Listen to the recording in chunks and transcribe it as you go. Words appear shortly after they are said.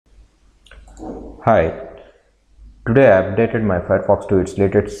Hi, today I updated my Firefox to its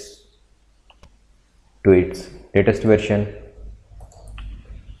latest version,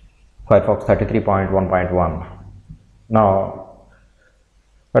 Firefox 33.1.1. Now,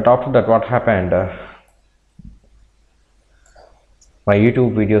 but after that, what happened? My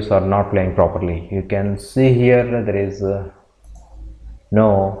YouTube videos are not playing properly. You can see here there is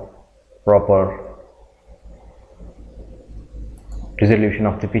no proper resolution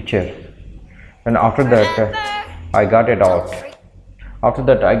of the picture, and after that, I got it out. After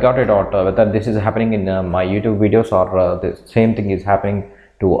that I got it out whether this is happening in my YouTube videos or the same thing is happening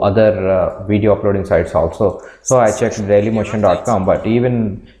to other video uploading sites also. So I checked dailymotion.com, but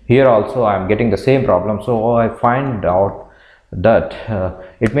even here also I am getting the same problem. So I find out that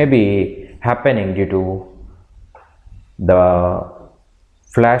it may be happening due to the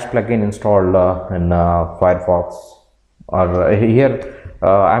flash plugin installed in Firefox, or here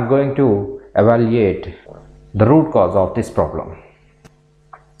I'm going to evaluate the root cause of this problem.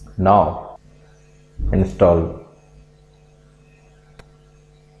 Now install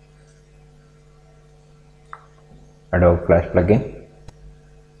Adobe Flash plugin.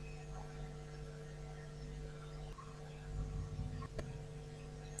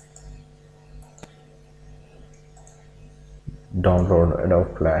 Download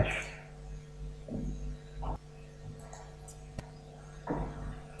Adobe Flash.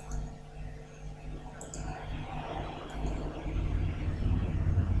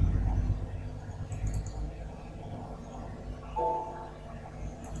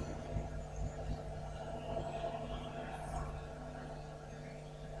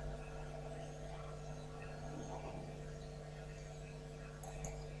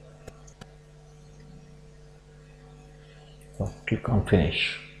 So click on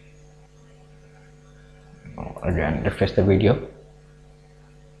finish. Again refresh the video.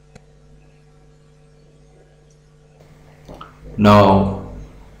 Now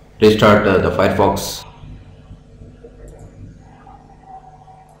restart the Firefox.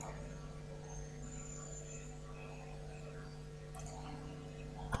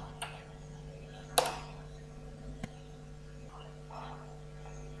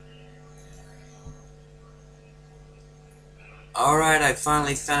 Alright, I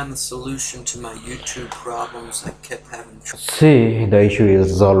finally found the solution to my YouTube problems. I kept having trouble. See, the issue is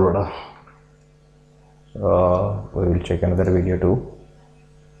resolved. We will check another video too.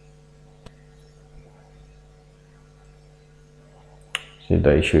 See,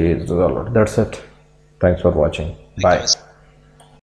 the issue is resolved. That's it. Thanks for watching. Bye.